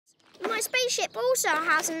My spaceship also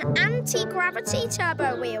has an anti-gravity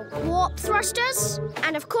turbo wheel, warp thrusters,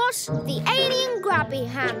 and of course, the alien grabby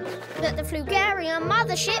hand that the Flugarian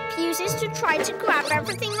mothership uses to try to grab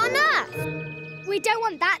everything on Earth. We don't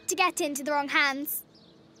want that to get into the wrong hands.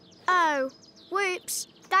 Oh, whoops.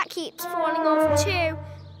 That keeps falling off too.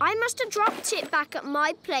 I must have dropped it back at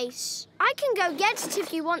my place. I can go get it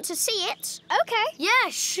if you want to see it. Okay. Yeah,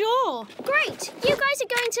 sure. Great. You guys are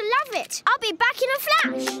going to love it. I'll be back in a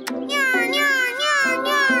flash. Yarn, yarn, yarn,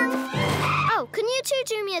 yarn. Oh, can you two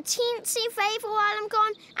do me a teensy favour while I'm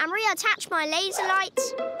gone and reattach my laser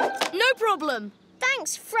lights? No problem.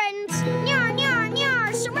 Thanks, friends. Yarn, yarn,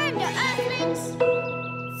 yarn. Surrender, Earthlings.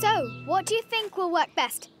 So, what do you think will work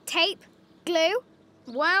best? Tape? Glue?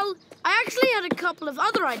 Well, I actually had a couple of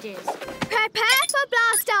other ideas. Prepare for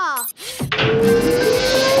blast off!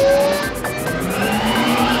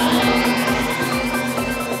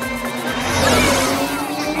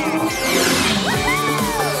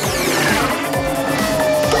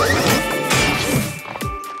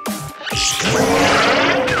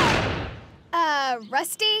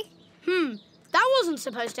 Rusty? That wasn't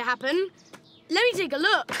supposed to happen. Let me take a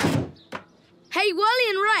look. Hey, Whirly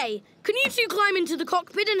and Ray, can you two climb into the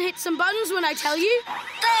cockpit and hit some buttons when I tell you?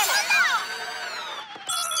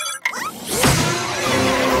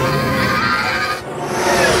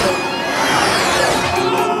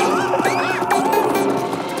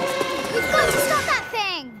 We've got to stop that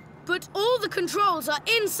thing! But all the controls are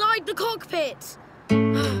inside the cockpit.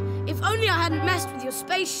 If only I hadn't messed with your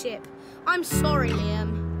spaceship. I'm sorry,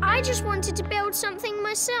 Liam. I just wanted to build something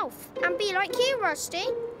myself and be like you, Rusty.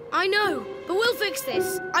 I know, but we'll fix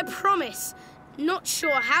this. I promise. Not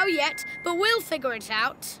sure how yet, but we'll figure it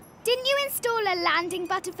out. Didn't you install a landing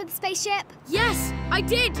button for the spaceship? Yes, I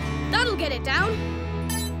did. That'll get it down.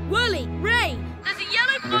 Whirly, Ray, there's a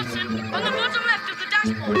yellow button on the bottom left of the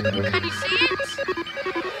dashboard. Can you see it?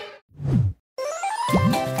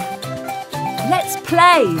 Let's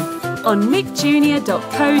play on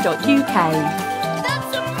nickjunior.co.uk.